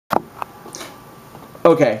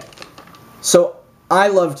Okay, so I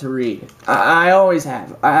love to read. I always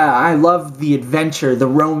have. I love the adventure, the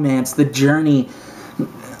romance, the journey.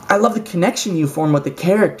 I love the connection you form with the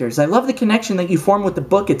characters. I love the connection that you form with the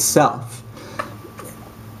book itself.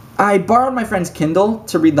 I borrowed my friend's Kindle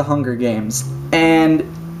to read The Hunger Games, and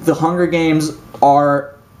The Hunger Games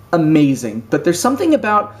are amazing. But there's something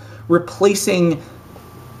about replacing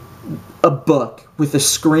a book with a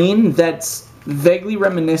screen that's vaguely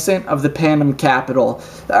reminiscent of the Panem Capitol.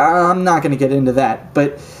 I'm not going to get into that,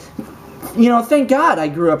 but you know, thank God I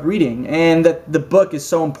grew up reading, and that the book is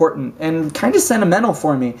so important and kind of sentimental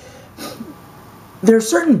for me. There are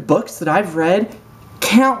certain books that I've read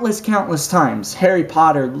countless times. Harry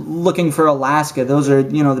Potter, Looking for Alaska, those are,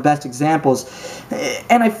 you know, the best examples.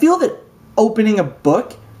 And I feel that opening a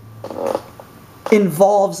book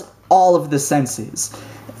involves all of the senses.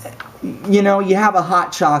 You know, you have a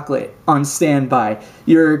hot chocolate on standby.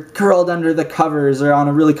 You're curled under the covers or on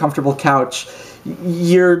a really comfortable couch.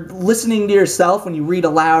 You're listening to yourself when you read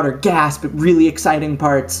aloud or gasp at really exciting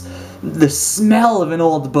parts. The smell of an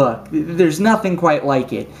old book. There's nothing quite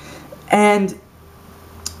like it. And,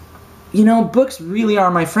 you know, books really are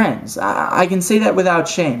my friends. I can say that without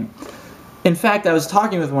shame. In fact, I was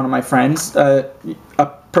talking with one of my friends, a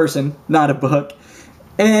person, not a book,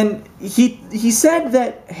 and he said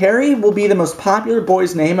that Harry will be the most popular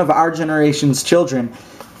boy's name of our generation's children.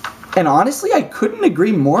 And honestly, I couldn't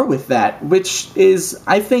agree more with that, which is,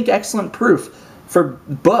 I think, excellent proof for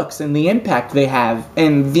books and the impact they have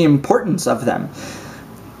and the importance of them.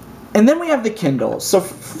 And then we have the Kindle. So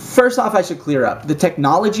first off, I should clear up. The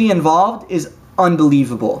technology involved is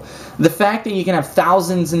unbelievable. The fact that you can have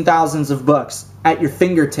thousands and thousands of books at your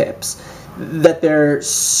fingertips, that they're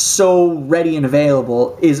so ready and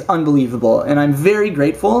available, is unbelievable. And I'm very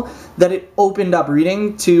grateful that it opened up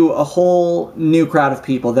reading to a whole new crowd of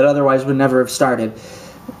people that otherwise would never have started.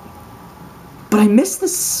 But I miss the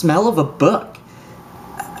smell of a book.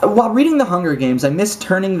 While reading The Hunger Games, I miss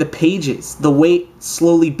turning the pages, the weight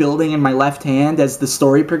slowly building in my left hand as the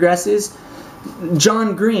story progresses.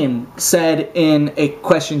 John Green said in a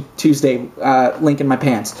Question Tuesday, link in my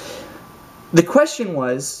pants, the question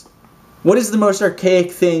was, what is the most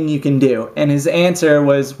archaic thing you can do? And his answer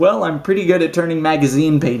was, well, I'm pretty good at turning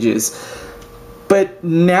magazine pages. But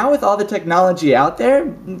now with all the technology out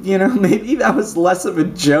there, you know, maybe that was less of a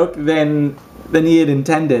joke than he had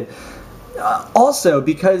intended. Also,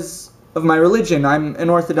 because of my religion, I'm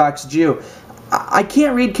an Orthodox Jew, I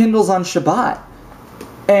can't read Kindles on Shabbat.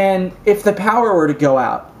 And if the power were to go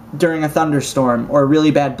out during a thunderstorm or a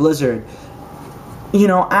really bad blizzard, you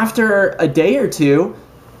know, after a day or two,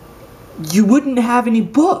 you wouldn't have any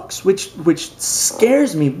books, which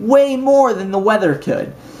scares me way more than the weather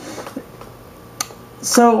could.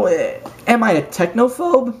 So, am I a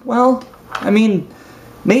technophobe? Well, I mean,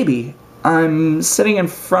 maybe. I'm sitting in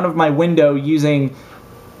front of my window using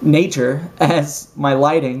nature as my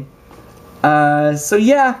lighting. So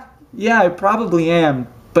yeah, I probably am.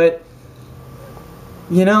 But,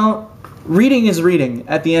 you know, reading is reading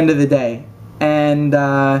at the end of the day. And,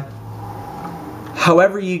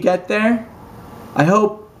 however you get there, I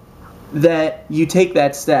hope that you take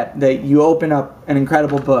that step, that you open up an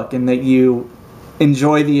incredible book and that you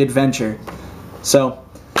enjoy the adventure. So,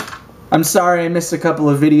 I'm sorry I missed a couple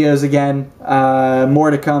of videos again.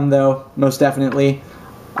 More to come though, most definitely.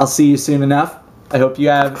 I'll see you soon enough. I hope you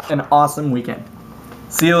have an awesome weekend.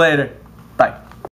 See you later.